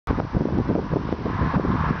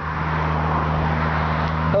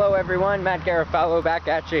everyone, Matt Garofalo back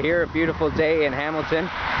at you here. A beautiful day in Hamilton,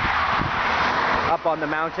 up on the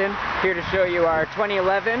mountain. Here to show you our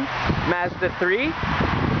 2011 Mazda 3.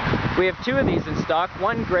 We have two of these in stock,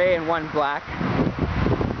 one gray and one black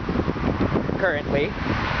currently.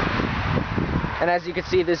 And as you can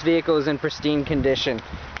see, this vehicle is in pristine condition.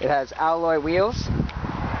 It has alloy wheels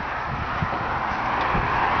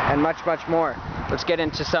and much more. Let's get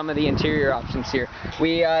into some of the interior options here.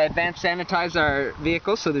 We advanced sanitize our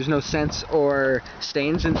vehicle so there's no scents or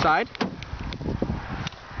stains inside.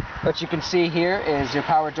 What you can see here is your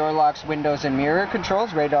power door locks, windows and mirror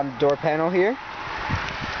controls right on the door panel here.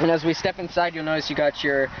 And as we step inside, you'll notice you got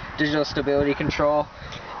your digital stability control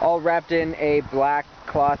all wrapped in a black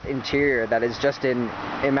cloth interior that is just in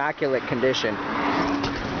immaculate condition.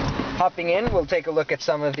 Hopping in, we'll take a look at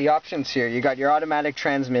some of the options here. You got your automatic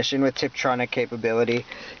transmission with Tiptronic capability.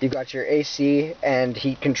 You got your AC and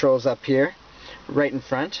heat controls up here, right in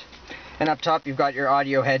front. And up top, you've got your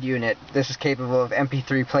audio head unit. This is capable of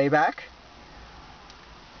MP3 playback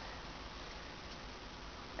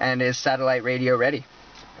and is satellite radio ready.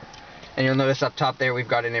 And you'll notice up top there, we've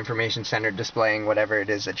got an information center displaying whatever it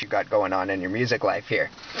is that you got going on in your music life here.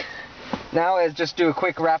 Now, as just do a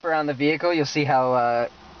quick wrap around the vehicle, you'll see how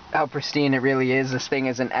pristine it really is. This thing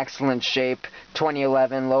is in excellent shape.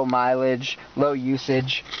 2011, low mileage, low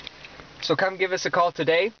usage. So come give us a call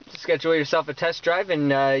today, schedule yourself a test drive,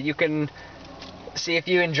 and you can see if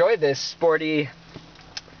you enjoy this sporty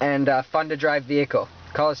and fun to drive vehicle.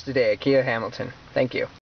 Call us today at Kia Hamilton. Thank you.